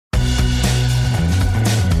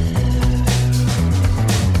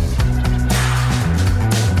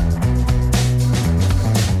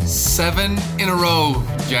7 in a row,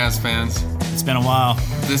 Jazz fans. It's been a while.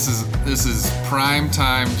 This is prime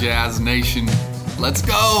time Jazz Nation. Let's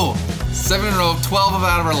go! 7 in a row, 12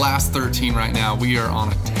 out of our last 13 right now. We are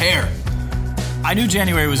on a tear. I knew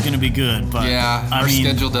January was going to be good, but yeah, our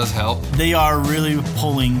schedule does help. They are really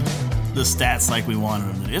pulling the stats like we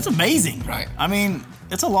wanted them to. It's amazing. Right. I mean,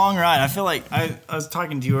 it's a long ride. I feel like I was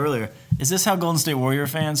talking to you earlier. Is this how Golden State Warrior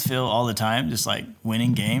fans feel all the time? Just like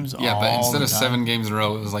winning games Yeah, but instead of 7 games in a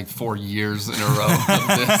row, it was like 4 years in a row of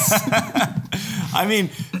this. I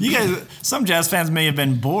mean, you guys, some Jazz fans may have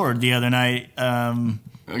been bored the other night.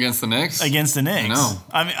 Against the Knicks? Against the Knicks. I know.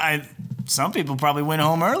 I mean, some people probably went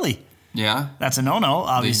home early. Yeah. That's a no-no,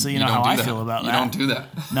 obviously. You know how I feel about that. You don't do that.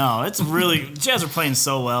 No, it's really, Jazz are playing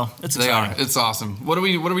so well. It's exciting. They are. It's awesome. What are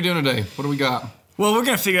we doing today? What do we got? Well, we're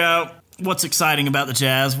going to figure out what's exciting about the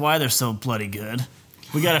Jazz, why they're so bloody good.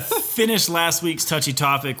 We got to finish last week's touchy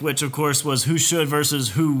topic, which, of course, was who should versus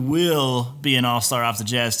who will be an all-star off the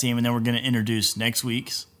Jazz team. And then we're going to introduce next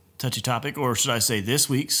week's touchy topic, or should I say this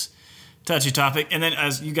week's touchy topic. And then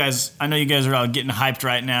as you guys, I know you guys are all getting hyped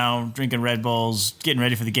right now, drinking Red Bulls, getting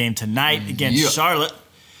ready for the game tonight against Charlotte,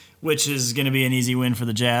 which is going to be an easy win for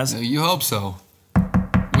the Jazz. You hope so.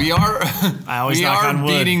 We are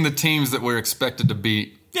beating the teams that we're expected to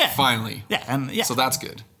beat. Yeah. Finally. Yeah. So that's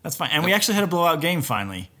good. That's fine. And we actually had a blowout game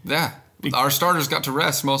finally. Yeah. Our starters got to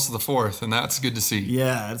rest most of the fourth, and that's good to see.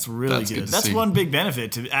 Yeah, that's really good. That's one big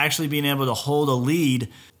benefit to actually being able to hold a lead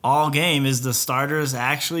all game is the starters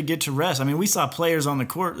actually get to rest. I mean, we saw players on the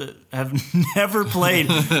court that have never played.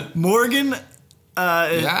 Morgan,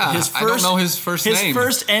 I don't know his first name. His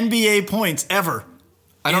first NBA points ever.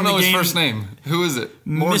 I don't know his first name. Who is it?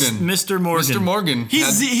 Morgan. Mr. Morgan. Mr. Morgan.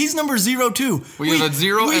 He's number 02. We have a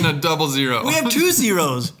 0 and a double 0. We have 2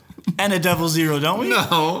 zeros and a double 0, don't we?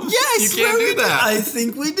 No. Yes. You can't do that. I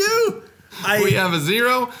think we do. We have a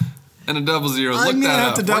 0 and a double 0. Look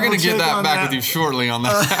that up. We're going to get that back with you shortly on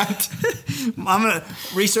that. I'm going to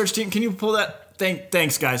research team. Can you pull that?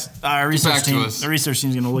 Thanks, guys. Our research team. The research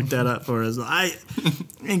team's going to look that up for us.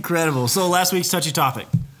 Incredible. So last week's touchy topic.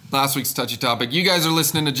 You guys are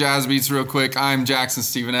listening to Jazz Beats real quick. I'm Jackson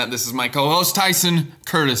Stevenette. This is my co-host, Tyson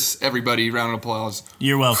Curtis. Everybody, round of applause.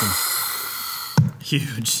 You're welcome.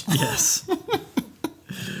 Huge. Yes.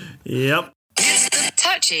 Yep. It's the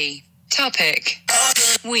touchy topic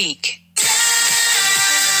week.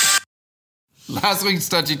 Last week's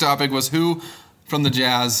touchy topic was who from the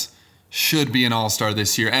Jazz should be an all-star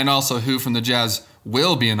this year, and also who from the Jazz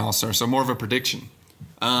will be an all-star, so more of a prediction.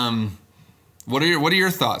 What are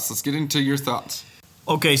your thoughts? Let's get into your thoughts.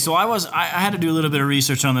 Okay, so I had to do a little bit of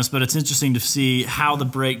research on this, but it's interesting to see how the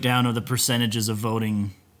breakdown of the percentages of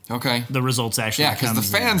voting, the results actually come. Yeah,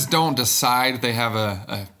 because the fans don't decide; they have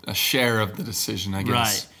a share of the decision, I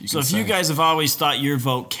guess. Right. So if you guys have always thought your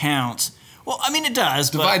vote counts, well, I mean it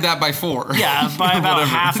does. Divide that by 4. Yeah, by about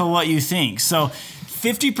half of what you think. So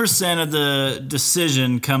 50% of the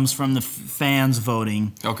decision comes from the fans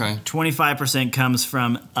voting. Okay. 25% comes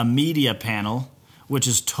from a media panel, which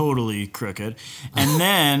is totally crooked. And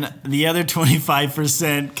then the other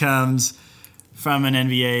 25% comes from an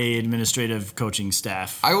NBA administrative coaching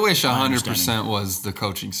staff. I wish 100% was the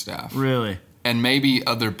coaching staff. Really? And maybe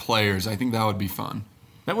other players. I think that would be fun.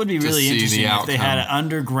 That would be really interesting if they had an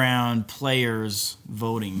underground players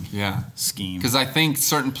voting scheme. Because I think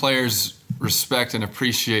certain players respect and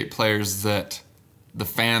appreciate players that the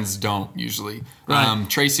fans don't usually. Right.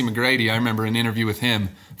 Tracy McGrady, I remember an interview with him.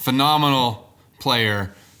 Phenomenal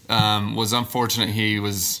player. Was unfortunate he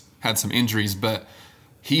had some injuries, but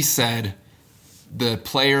he said the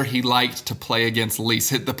player he liked to play against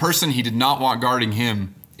least, the person he did not want guarding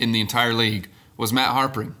him in the entire league was Matt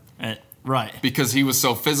Harpring. Right. Because he was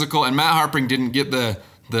so physical, and Matt Harpring didn't get the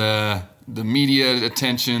media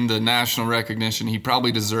attention, the national recognition he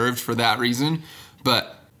probably deserved for that reason.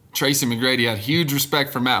 But Tracy McGrady had huge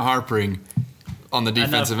respect for Matt Harpring on the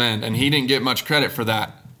defensive end, and he didn't get much credit for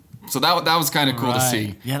that. So that was kind of cool to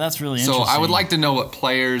see. Yeah, that's really interesting. So I would like to know what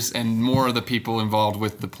players and more of the people involved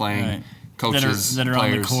with the playing coaches, that are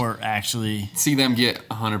players, on the court actually see them get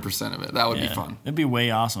 100% of it. That would be fun. It'd be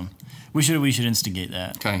way awesome. We should instigate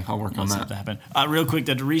that. Okay, I'll work on that. To happen. Real quick,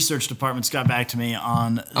 the research department's got back to me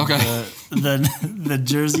on the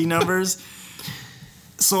jersey numbers.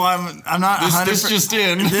 So I'm not 100%. This just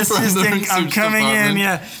in. This just in. I'm coming department. in.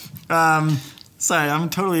 Yeah. Sorry, I'm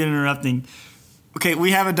totally interrupting. Okay,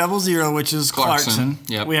 we have a 00, which is Clarkson.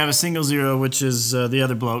 Yep. We have a single 0, which is the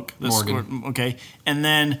other bloke. Morgan. Okay, and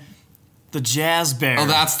then The Jazz Bear. Oh,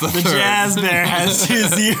 that's the The third. Jazz Bear has 2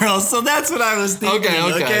 zeros. So that's what I was thinking.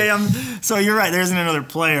 Okay. So you're right. There isn't another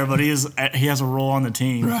player, but he has a role on the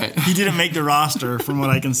team. Right. He didn't make the roster from what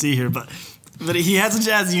I can see here, but he has a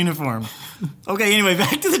Jazz uniform. Okay. Anyway,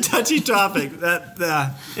 back to the touchy topic.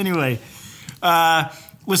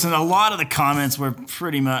 Listen, a lot of the comments were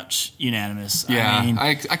pretty much unanimous. Yeah, I mean,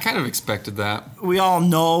 I kind of expected that. we all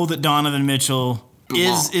know that Donovan Mitchell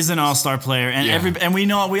is an all-star player, and Yeah. and we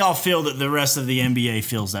all feel that the rest of the NBA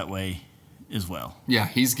feels that way as well. Yeah,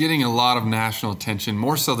 he's getting a lot of national attention,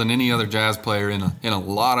 more so than any other Jazz player in a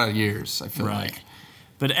lot of years, I feel like.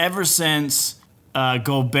 But ever since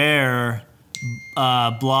Gobert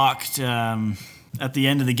blocked at the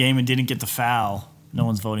end of the game and didn't get the foul, no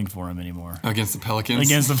one's voting for him anymore. Against the Pelicans?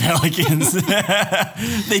 Against the Pelicans.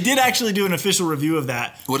 They did actually do an official review of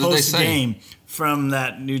that. What did they say? Post-game from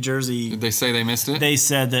that New Jersey. Did they say they missed it? They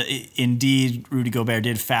said that indeed Rudy Gobert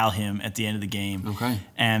did foul him at the end of the game. Okay.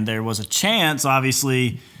 And there was a chance,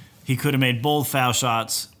 obviously, he could have made both foul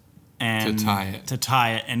shots and To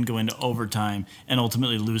tie it. And go into overtime and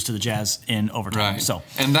ultimately lose to the Jazz in overtime. Right. So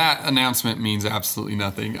and that announcement means absolutely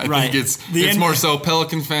nothing. I Right. think it's more so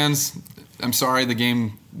Pelican fans. I'm sorry, the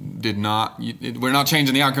game did not. We're not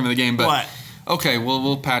changing the outcome of the game, but What? okay,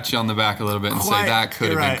 we'll pat you on the back a little bit and say that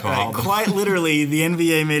could have been called. Right. Quite literally, the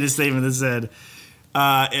NBA made a statement that said,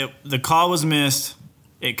 the call was missed.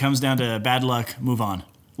 It comes down to bad luck. Move on.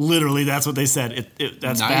 Literally, that's what they said.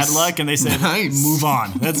 That's Nice. bad luck, and they said, Nice. move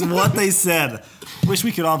on. That's what they said. Wish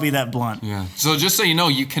we could all be that blunt. Yeah. So just so you know,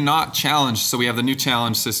 you cannot challenge. So we have the new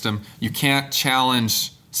challenge system. You can't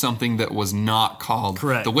challenge something that was not called.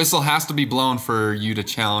 Correct. The whistle has to be blown for you to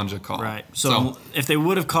challenge a call. Right. So if they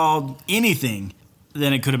would have called anything,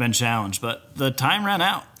 then it could have been challenged. But the time ran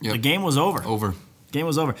out. Yep. The game was over. Game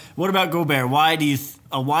was over. What about Gobert? Why do you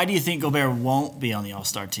think Gobert won't be on the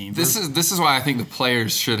All-Star team? This is why I think the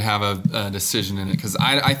players should have a decision in it, because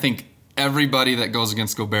I think everybody that goes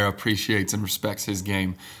against Gobert appreciates and respects his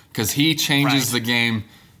game, because he changes Right. the game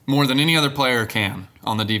more than any other player can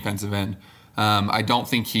on the defensive end. I don't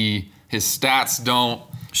think his stats don't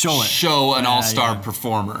show an all-star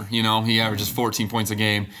performer. You know, he averages 14 points a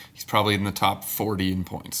game. He's probably in the top 40 in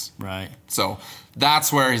points. Right. So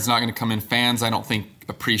that's where he's not going to come in. Fans, I don't think,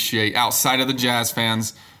 appreciate, outside of the Jazz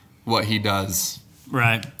fans, what he does.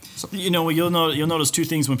 Right. You'll notice 2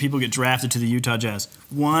 things when people get drafted to the Utah Jazz.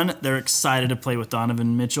 1, they're excited to play with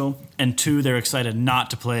Donovan Mitchell, and 2, they're excited not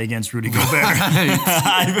to play against Rudy Gobert.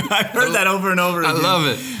 I've heard that over and over again. I love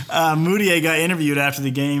it. Moutier got interviewed after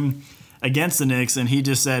the game against the Knicks, and he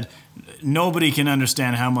just said, nobody can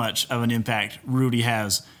understand how much of an impact Rudy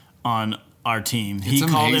has on our team. He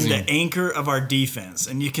called him the anchor of our defense.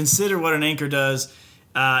 And you consider what an anchor does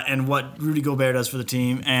and what Rudy Gobert does for the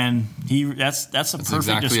team, and that's a perfect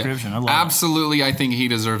exactly description. It. I love Absolutely, I think he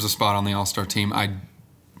deserves a spot on the All-Star team.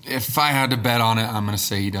 If I had to bet on it, I'm going to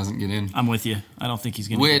say he doesn't get in. I'm with you. I don't think he's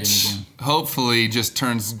going to get in Which again. hopefully just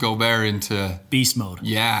turns Gobert into Beast mode.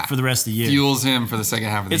 Yeah. For the rest of the year. Fuels him for the second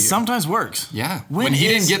half of the It year. sometimes works. Yeah. When he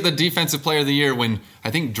didn't get the Defensive Player of the Year, when I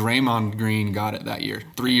think Draymond Green got it that year,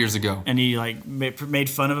 3 years ago. And he made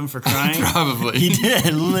fun of him for crying. Probably. He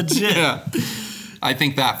did, legit. Yeah. I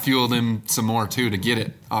think that fueled him some more too to get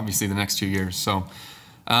it. Obviously, the next 2 years. So,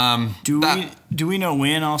 do we know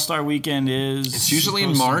when All-Star Weekend is? It's usually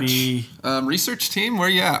in March. Research team, where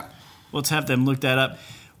you at? Let's have them look that up.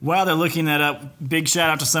 While they're looking that up, big shout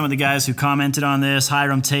out to some of the guys who commented on this.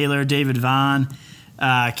 Hiram Taylor, David Vaughn.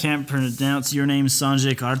 Can't pronounce your name,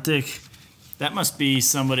 Sanjay Kartik. That must be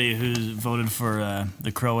somebody who voted for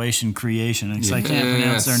the Croatian creation. Because I can't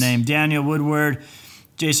pronounce their name. Daniel Woodward,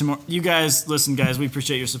 Jason Moore. You guys, listen, guys, we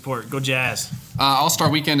appreciate your support. Go Jazz. All-Star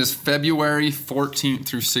Weekend is February 14th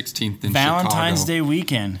through 16th in Valentine's Chicago. Day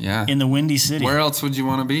weekend Yeah. in the Windy City. Where else would you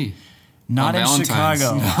want to be? Not on in Valentine's?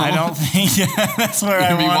 Chicago. No. I don't think that's where I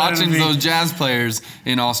You'll be wanted to watching be. those Jazz players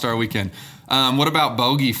in All-Star Weekend. What about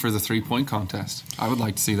Bogey for the three-point contest? I would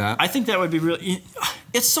like to see that. I think that would be really.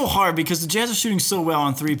 It's so hard because the Jazz are shooting so well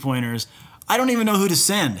on three-pointers. I don't even know who to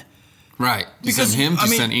send. Right. Do you Because, send him? Do I you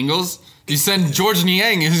mean- send Ingles? Do you send George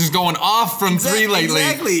Niang, who's going off from three lately?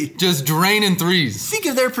 Exactly. Just draining threes. Think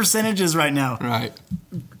of their percentages right now. Right.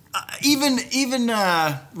 Even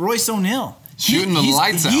Royce O'Neal. Shooting the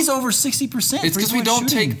lights out. He's over 60%. It's because we three-point don't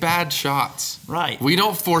shooting. take bad shots. Right. We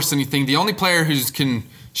don't force anything. The only player who can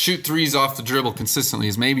shoot threes off the dribble consistently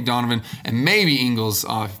is maybe Donovan and maybe Ingles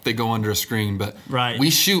if they go under a screen. But Right.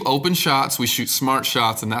 we shoot open shots, we shoot smart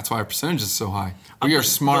shots, and that's why our percentage is so high. We are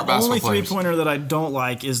smart The basketball only players. three-pointer that I don't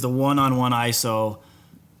like is the one-on-one ISO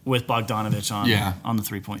with Bogdanovich on the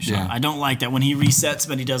 3-point shot. Yeah. I don't like that when he resets,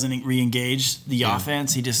 but he doesn't re-engage the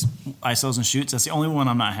offense. He just isos and shoots. That's the only one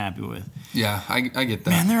I'm not happy with. Yeah, I get that.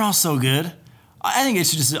 Man, they're all so good. I think it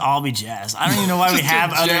should just all be Jazz. I don't even know why we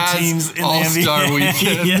have other Jazz teams in the All-Star NBA.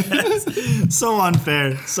 Weekend. Yes. So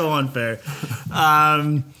unfair. So unfair.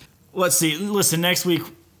 Let's see. Listen, next week,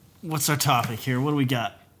 what's our topic here? What do we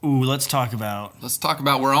got? Ooh, let's talk about.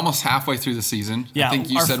 We're almost halfway through the season. Yeah, I think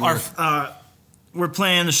you said we're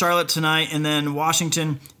playing the Charlotte tonight, and then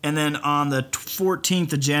Washington, and then on the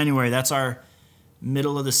 14th of January, that's our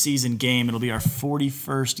middle of the season game. It'll be our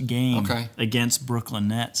 41st game against Brooklyn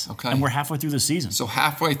Nets. Okay. And we're halfway through the season. So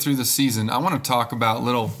halfway through the season, I want to talk about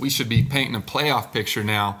we should be painting a playoff picture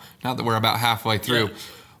now that we're about halfway through. Yeah.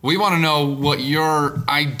 We want to know what your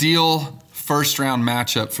ideal first-round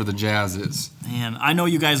matchup for the Jazz is. Man, I know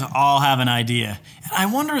you guys all have an idea. And I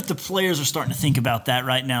wonder if the players are starting to think about that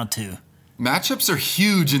right now, too. Matchups are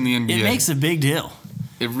huge in the NBA. It makes a big deal.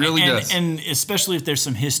 It really does. And especially if there's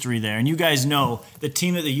some history there. And you guys know the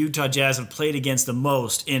team that the Utah Jazz have played against the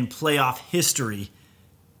most in playoff history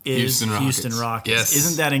is Houston Rockets. Yes.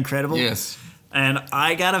 Isn't that incredible? Yes. And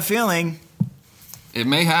I got a feeling it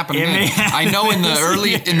may happen again. I know in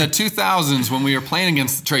the 2000s when we were playing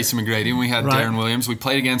against Tracy McGrady and we had Darren Williams, we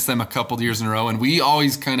played against them a couple of years in a row, and we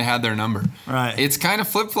always kind of had their number. Right. It's kind of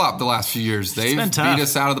flip-flopped the last few years. They've beat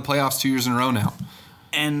us out of the playoffs 2 years in a row now.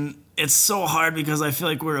 And it's so hard because I feel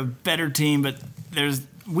like we're a better team, but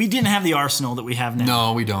we didn't have the arsenal that we have now.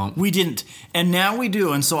 No, we don't. We didn't. And now we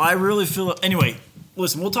do. And so I really feel... Anyway,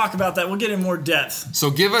 listen, we'll talk about that. We'll get in more depth. So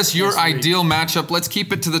give us your ideal matchup. Let's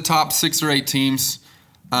keep it to the top 6 or 8 teams.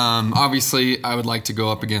 Obviously, I would like to go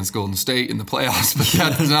up against Golden State in the playoffs, but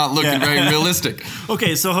that's not looking very realistic.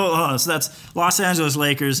 Okay, so hold on. So that's Los Angeles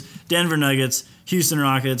Lakers, Denver Nuggets, Houston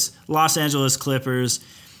Rockets, Los Angeles Clippers,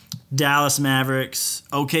 Dallas Mavericks,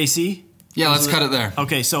 OKC? Yeah, let's cut it there.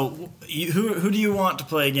 Okay, so who do you want to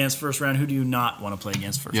play against first round? Who do you not want to play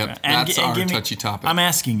against first round? That's our touchy topic. I'm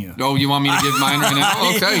asking you. Oh, you want me to give mine right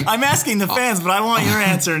now? Okay. I'm asking the fans, but I want your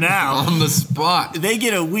answer now. On the spot. They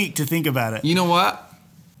get a week to think about it. You know what?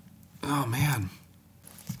 Oh, man.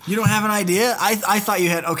 You don't have an idea? I thought you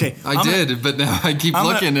had. Okay. I did, but now I keep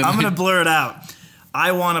looking. I'm going to blur it out.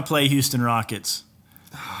 I want to play Houston Rockets.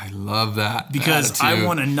 I love that. Because I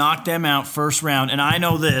want to knock them out first round. And I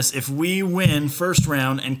know this. If we win first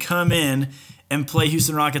round and come in and play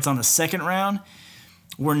Houston Rockets on the second round,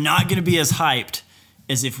 we're not going to be as hyped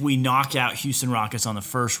as if we knock out Houston Rockets on the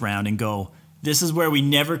first round and go, this is where we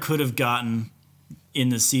never could have gotten in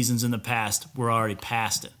the seasons in the past. We're already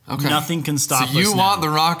past it. Okay. Nothing can stop us now. So you want the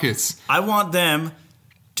Rockets. I want them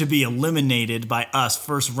to be eliminated by us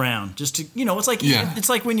first round. Just to, it's like it's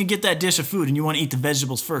like when you get that dish of food and you want to eat the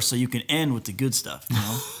vegetables first so you can end with the good stuff,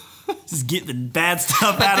 Just get the bad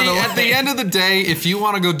stuff out of the way. At the end of the day, if you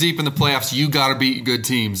want to go deep in the playoffs, you got to beat good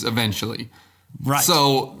teams eventually. Right.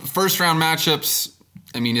 So first round matchups,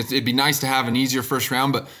 I mean, it'd be nice to have an easier first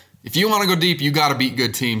round, but if you want to go deep, you got to beat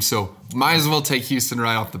good teams. So might as well take Houston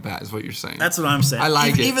right off the bat is what you're saying. That's what I'm saying. I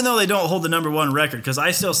like it. Even though they don't hold the number 1 record, because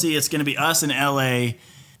I still see it's going to be us in LA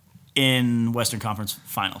in Western Conference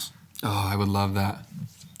Finals. Oh, I would love that.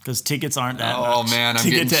 Because tickets aren't that much. Oh, man, I'm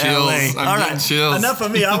getting chills. I'm getting chills. Enough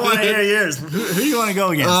of me. I want to hear yours. Who do you want to go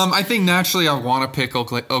against? I think naturally I want to pick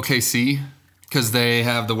OKC because they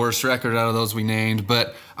have the worst record out of those we named.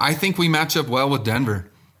 But I think we match up well with Denver,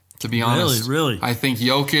 to be honest. Really? I think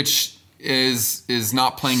Jokic is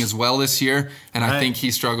not playing as well this year, and I think he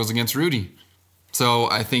struggles against Rudy. So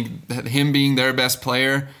I think that him being their best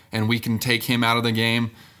player and we can take him out of the game,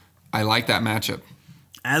 I like that matchup.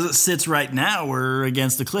 As it sits right now, we're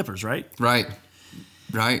against the Clippers, right? Right.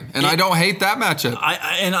 And I don't hate that matchup.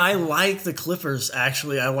 I like the Clippers,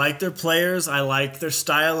 actually. I like their players. I like their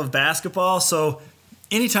style of basketball. So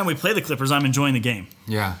anytime we play the Clippers, I'm enjoying the game.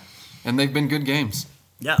 Yeah. And they've been good games.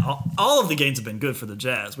 Yeah, all of the games have been good for the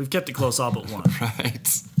Jazz. We've kept it close all but one. Right.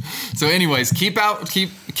 So anyways, keep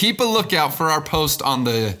a lookout for our post on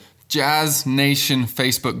the Jazz Nation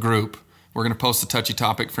Facebook group. We're going to post a touchy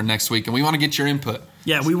topic for next week, and we want to get your input.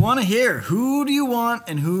 Yeah, we want to hear who do you want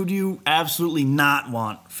and who do you absolutely not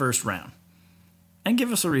want first round. And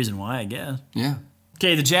give us a reason why, I guess. Yeah.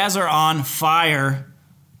 Okay, the Jazz are on fire.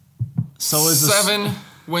 So is 7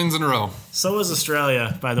 wins in a row. So is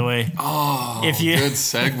Australia, by the way. Oh, good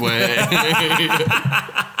segue.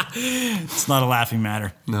 It's not a laughing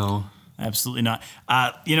matter. No. Absolutely not.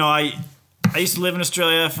 I used to live in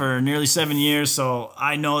Australia for nearly 7 years, so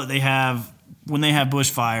I know that when they have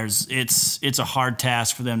bushfires, it's a hard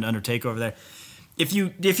task for them to undertake over there. If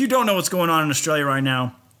you don't know what's going on in Australia right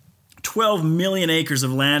now, 12 million acres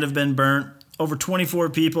of land have been burnt. over 24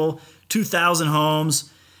 people, 2,000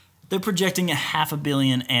 homes. They're projecting 500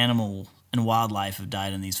 million animal and wildlife have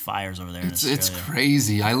died in these fires over there in Australia. It's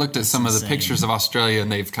crazy. I looked at some of the pictures of Australia, and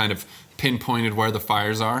they've kind of pinpointed where the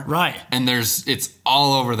fires are. Right. And it's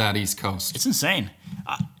all over that East Coast. It's insane.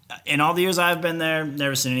 In all the years I've been there,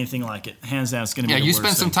 never seen anything like it. Hands down, it's going to be the you worst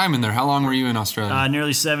spent some thing. time in there. How long were you in Australia?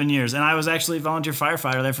 Nearly 7 years. And I was actually a volunteer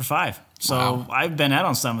firefighter there for 5. So Wow. I've been out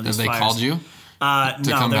on some of these Have they fires. called you? No,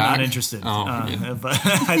 they're come not back? interested. Oh, yeah. But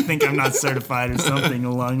I think I'm not certified or something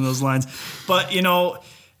along those lines. But, you know,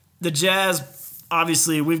 the Jazz,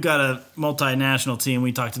 obviously, we've got a multinational team.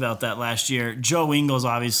 We talked about that last year. Joe Ingles,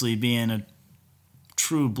 obviously, being a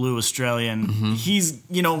true blue Australian. Mm-hmm. He's,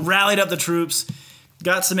 rallied up the troops,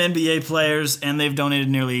 got some NBA players, and they've donated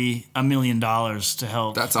nearly $1 million to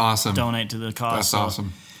help That's awesome. donate to the cause. That's So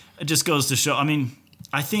awesome. It just goes to show. I mean,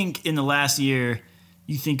 I think in the last year,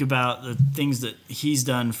 you think about the things that he's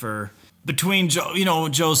done for between Joe,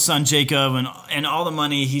 Joe's son Jacob, and all the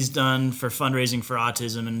money he's done for fundraising for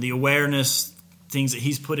autism and the awareness things that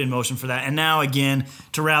he's put in motion for that, and now again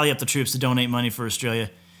to rally up the troops to donate money for Australia.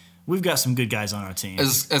 We've got some good guys on our team.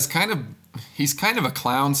 He's kind of a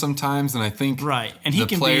clown sometimes, and I think Right. And he the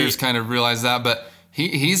can players be kind of realize that. But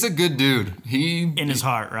he's a good dude. in his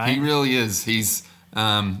heart, right? He really is. He's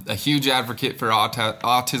a huge advocate for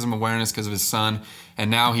autism awareness because of his son,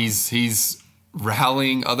 and now he's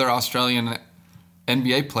rallying other Australian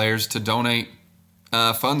NBA players to donate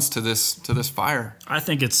funds to this fire. I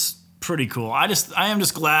think it's pretty cool. I am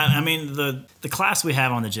just glad. I mean, the class we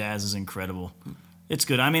have on the Jazz is incredible. It's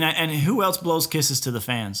good. I mean, and who else blows kisses to the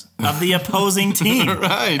fans of the opposing team?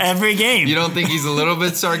 Right. Every game. You don't think he's a little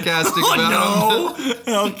bit sarcastic about him?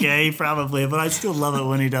 No. Okay, probably, but I still love it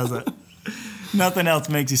when he does it. Nothing else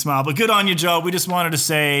makes you smile. But good on you, Joe. We just wanted to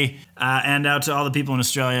say, and out to all the people in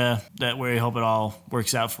Australia, that we hope it all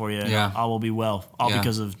works out for you. Yeah. All will be well. All Yeah.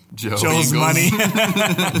 because of Joe Joe's Ingles.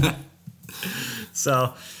 money.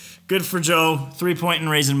 So, good for Joe. 3-point and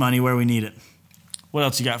raising money where we need it. What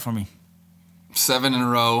else you got for me? 7 in a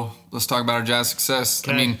row. Let's talk about our Jazz success.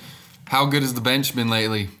 Okay. I mean, how good has the bench been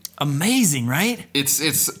lately? Amazing, right?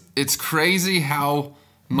 It's crazy how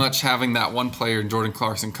much having that one player, Jordan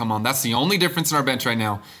Clarkson, come on. That's the only difference in our bench right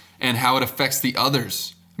now, and how it affects the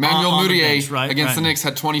others. Manuel On the Mudiay bench, right, against the right. Knicks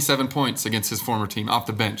had 27 points against his former team off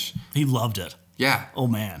the bench. He loved it. Yeah. Oh,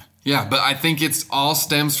 man. Yeah, but I think it's all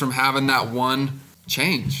stems from having that one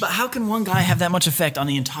change. But how can one guy have that much effect on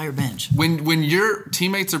the entire bench? When your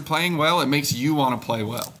teammates are playing well, it makes you want to play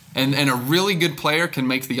well. And a really good player can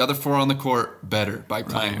make the other 4 on the court better by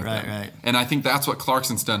playing with them. Right. And I think that's what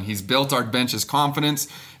Clarkson's done. He's built our bench's confidence.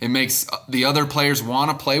 It makes the other players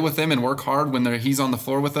want to play with him and work hard when he's on the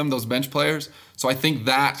floor with them, those bench players. So I think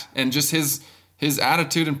that and just his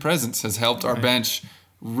attitude and presence has helped our bench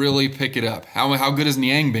really pick it up. How good has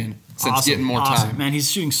Niang been since Awesome. getting more Awesome. time? Man,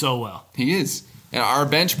 he's shooting so well. He is. And our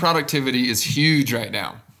bench productivity is huge right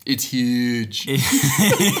now. It's huge.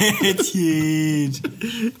 It's huge.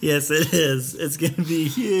 Yes, it is. It's going to be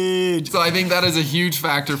huge. So I think that is a huge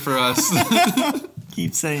factor for us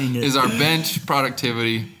Keep saying it. is our bench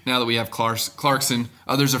productivity. Now that we have Clarkson,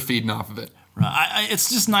 others are feeding off of it. Right. It's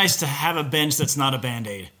just nice to have a bench that's not a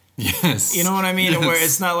Band-Aid. Yes. You know what I mean? Yes. Where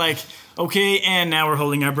it's not like, okay, and now we're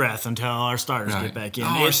holding our breath until our starters Right. get back in.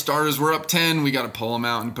 Oh, our starters were up 10. We got to pull them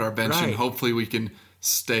out and put our bench in. Right. Hopefully we can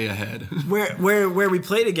stay ahead. where we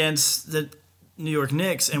played against the New York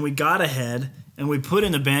Knicks and we got ahead and we put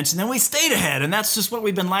in the bench and then we stayed ahead, and that's just what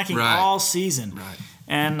we've been lacking Right. all season. Right.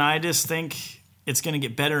 And I just think it's going to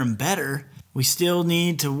get better and better. We still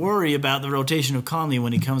need to worry about the rotation of Conley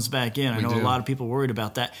when he comes back in. I know do. a lot of people worried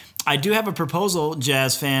about that. I do have a proposal,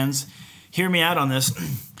 Jazz fans. Hear me out on this.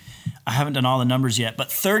 I haven't done all the numbers yet, but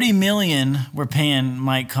 $30 million we're paying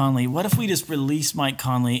Mike Conley. What if we just release Mike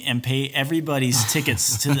Conley and pay everybody's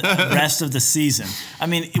tickets to the rest of the season? I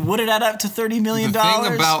mean, would it add up to $30 million? The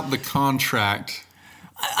thing about the contract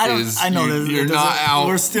I know you're not out.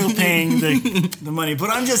 We're still paying the money,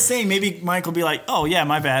 but I'm just saying maybe Mike will be like, "Oh yeah,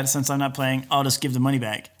 my bad. Since I'm not playing, I'll just give the money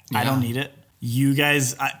back. I don't need it." You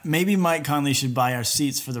guys, maybe Mike Conley should buy our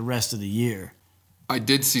seats for the rest of the year. I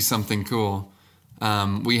did see something cool.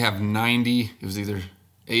 We have 90, it was either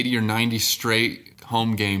 80 or 90 straight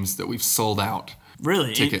home games that we've sold out.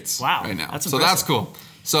 Really? Tickets Wow. right now. That's so that's impressive. cool.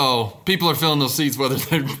 So people are filling those seats whether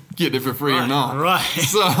they're getting it for free or not. Right.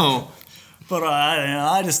 So But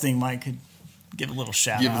I just think Mike could give a little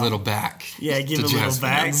shout give out. a little back. Yeah, give to a little Jazz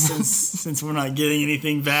back fans. since we're not getting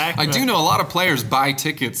anything back. I but- do know a lot of players buy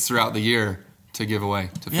tickets throughout the year to give away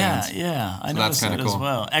to Yeah, fans. yeah. I So noticed that's that kinda as cool.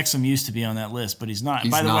 well. Exum used to be on that list, but he's not.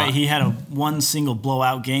 He's By the way, not. he had one single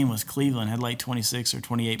blowout game with Cleveland, had like 26 or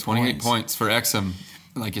 28 28 points. points for Exum,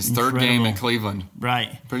 like his third game Incredible. at Cleveland.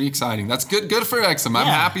 Right. Pretty exciting. That's good for Exum. I'm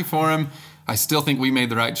Yeah. happy for him. I still think we made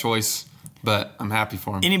the right choice, but I'm happy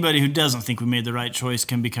for him. Anybody who doesn't think we made the right choice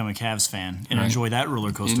can become a Cavs fan and Right. enjoy that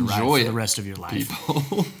roller coaster ride Enjoy for the it, rest of your life.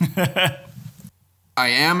 People. I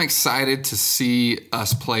am excited to see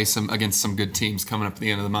us play against some good teams coming up at the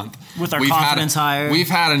end of the month. With our We've confidence higher. We've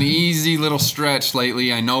had an easy little stretch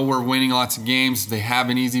lately. I know we're winning lots of games. They have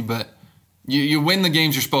been easy, but you win the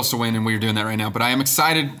games you're supposed to win, and we're doing that right now. But I am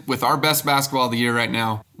excited with our best basketball of the year right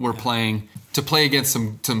now. We're playing to play against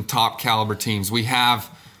some top caliber teams. We have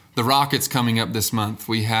the Rockets coming up this month.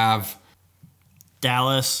 We have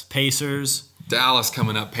Dallas, Pacers. Dallas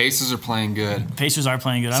coming up. Pacers are playing good. Pacers are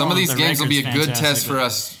playing good. I Some don't of know these if their games will be a record's good fantastic, test for but-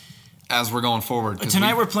 us as we're going forward. 'cause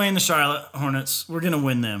Tonight we're playing the Charlotte Hornets. We're going to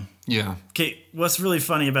win them. Yeah. Okay, what's really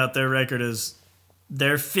funny about their record is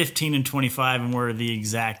they're 15-25 and we're the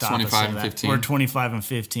exact opposite 25 of and that. 15. We're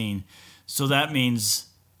 25-15. So that means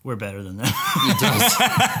we're better than them. It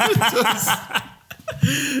does.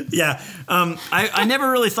 Yeah. I never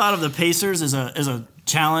really thought of the Pacers as a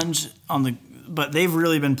challenge but they've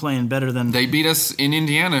really been playing better than They beat us in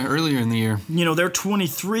Indiana earlier in the year. they're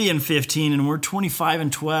 23-15 and we're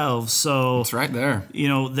 25-12. So It's right there.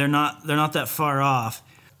 they're not that far off.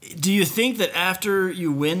 Do you think that after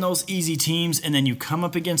you win those easy teams and then you come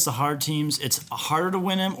up against the hard teams, it's harder to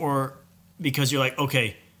win them, or because you're like,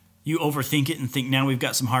 okay, you overthink it and think now we've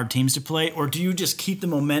got some hard teams to play, or do you just keep the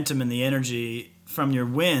momentum and the energy from your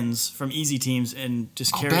wins from easy teams and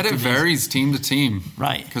just I carry bet it through these- varies team to team.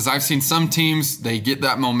 Right. Because I've seen some teams, they get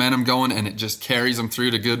that momentum going and it just carries them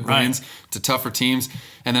through to good Right. wins, to tougher teams.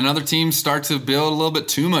 And then other teams start to build a little bit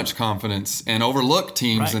too much confidence and overlook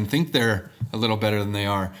teams Right. and think they're a little better than they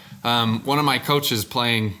are. One of my coaches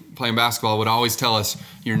playing basketball would always tell us,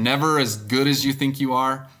 you're never as good as you think you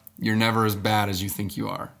are. You're never as bad as you think you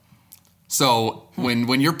are. So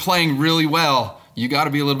when you're playing really well, you got to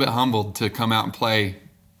be a little bit humbled to come out and play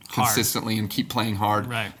Hard. consistently and keep playing hard.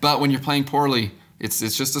 Right. But when you're playing poorly, it's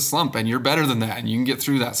just a slump, and you're better than that, and you can get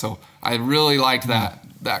through that. So I really liked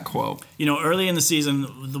that quote. Early in the season,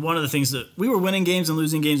 one of the things that we were winning games and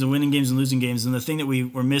losing games and winning games and losing games, and the thing that we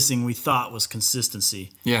were missing, we thought, was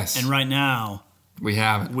consistency. Yes. And right now, We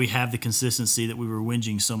have it. we have the consistency that we were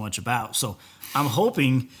whinging so much about. So I'm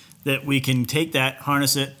hoping that we can take that,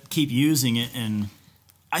 harness it, keep using it, and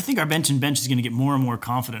I think our bench is going to get more and more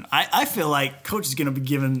confident. I feel like coach is going to be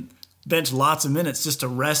giving bench lots of minutes just to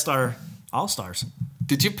rest our all-stars.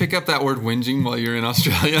 Did you pick up that word whinging while you're in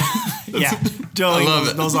Australia? Yeah, Joey I love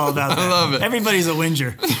it. knows all about that. I love it. Everybody's a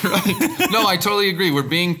whinger. No, I totally agree. We're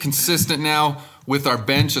being consistent now with our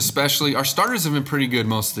bench, especially. Our starters have been pretty good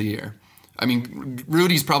most of the year. I mean,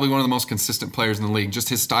 Rudy's probably one of the most consistent players in the league. Just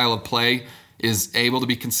his style of play is able to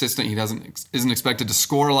be consistent. He isn't expected to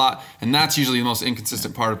score a lot, and that's usually the most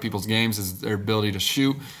inconsistent part of people's games is their ability to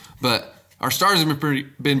shoot. But our stars have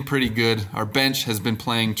been pretty good. Our bench has been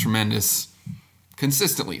playing tremendous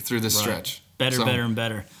consistently through this stretch. Better, So, better, and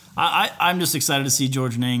better. I'm just excited to see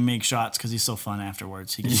George Nang make shots because he's so fun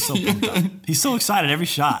afterwards. He gets so pumped up. He's so excited every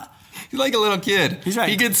shot. He's like a little kid. He's right.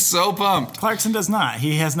 He gets so pumped. Clarkson does not.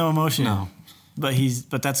 He has no emotion. No. But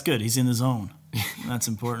that's good. He's in the zone. That's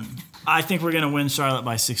important. I think we're going to win Charlotte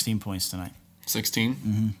by 16 points tonight. 16?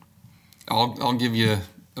 Mm-hmm. I'll give you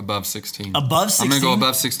above 16. Above 16? I'm going to go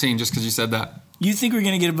above 16 just because you said that. You think we're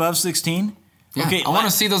going to get above 16? Yeah, Okay, I want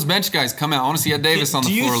to see those bench guys come out. I want to see Ed Davis on the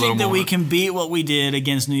floor a little Do you think that more. we can beat what we did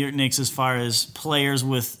against New York Knicks as far as players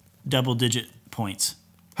with double-digit points?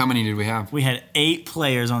 How many did we have? We had 8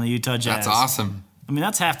 players on the Utah Jazz. That's awesome. I mean,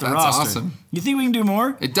 that's half the That's roster. awesome. You think we can do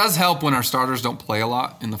more? It does help when our starters don't play a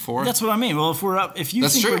lot in the fourth. That's what I mean. Well, if you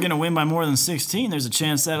That's think true. we're going to win by more than 16, there's a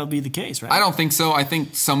chance that'll be the case, right? I don't think so. I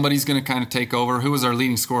think somebody's going to kind of take over. Who was our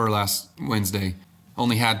leading scorer last Wednesday?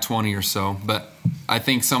 Only had 20 or so. But I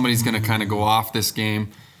think somebody's going to kind of go off this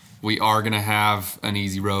game. We are going to have an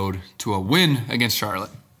easy road to a win against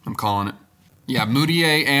Charlotte. I'm calling it. Yeah,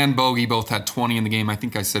 Moutier and Bogey both had 20 in the game. I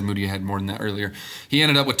think I said Moutier had more than that earlier. He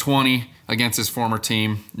ended up with 20 against his former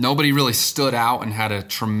team. Nobody really stood out and had a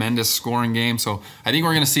tremendous scoring game. So I think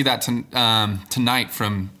we're going to see that tonight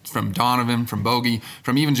from Donovan, from Bogey,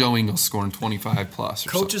 from even Joe Ingles scoring 25 plus.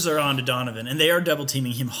 Coaches are on to Donovan, and they are double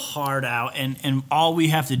teaming him hard out. And all we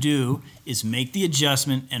have to do is make the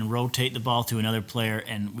adjustment and rotate the ball to another player.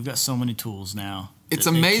 And we've got so many tools now. It's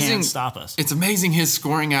that they amazing. can't stop us. It's amazing his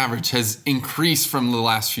scoring average has increased from the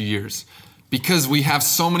last few years because we have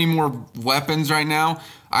so many more weapons right now.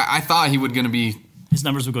 I thought he would going to be his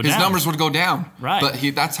numbers would go down. His numbers would go down. Right. But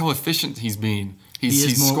that's how efficient he's being. He's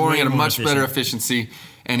way scoring at a more much better efficient. efficiency,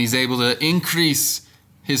 and he's able to increase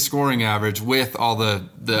his scoring average with all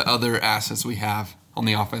the other assets we have on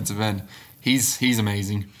the offensive end. He's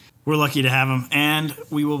amazing. We're lucky to have him, and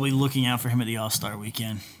we will be looking out for him at the All-Star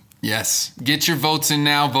Weekend. Yes. Get your votes in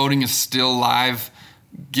now. Voting is still live.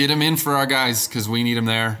 Get them in for our guys because we need them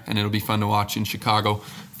there, and it'll be fun to watch in Chicago.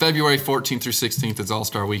 February 14th through 16th is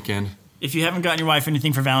All-Star Weekend. If you haven't gotten your wife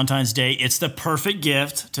anything for Valentine's Day, it's the perfect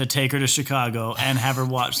gift to take her to Chicago and have her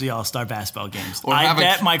watch the All-Star basketball games. I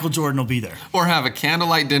bet Michael Jordan will be there. Or have a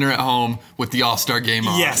candlelight dinner at home with the All-Star game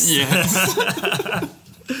on. Yes.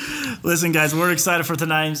 Listen, guys, we're excited for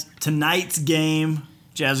tonight's game.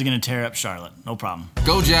 Jazz are going to tear up Charlotte. No problem.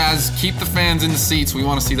 Go Jazz. Keep the fans in the seats. We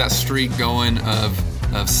want to see that streak going of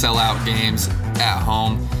sellout games at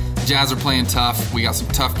home. Jazz are playing tough. We got some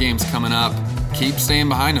tough games coming up. Keep staying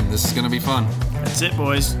behind them. This is going to be fun. That's it,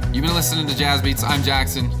 boys. You've been listening to Jazz Beats. I'm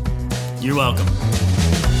Jackson. You're welcome.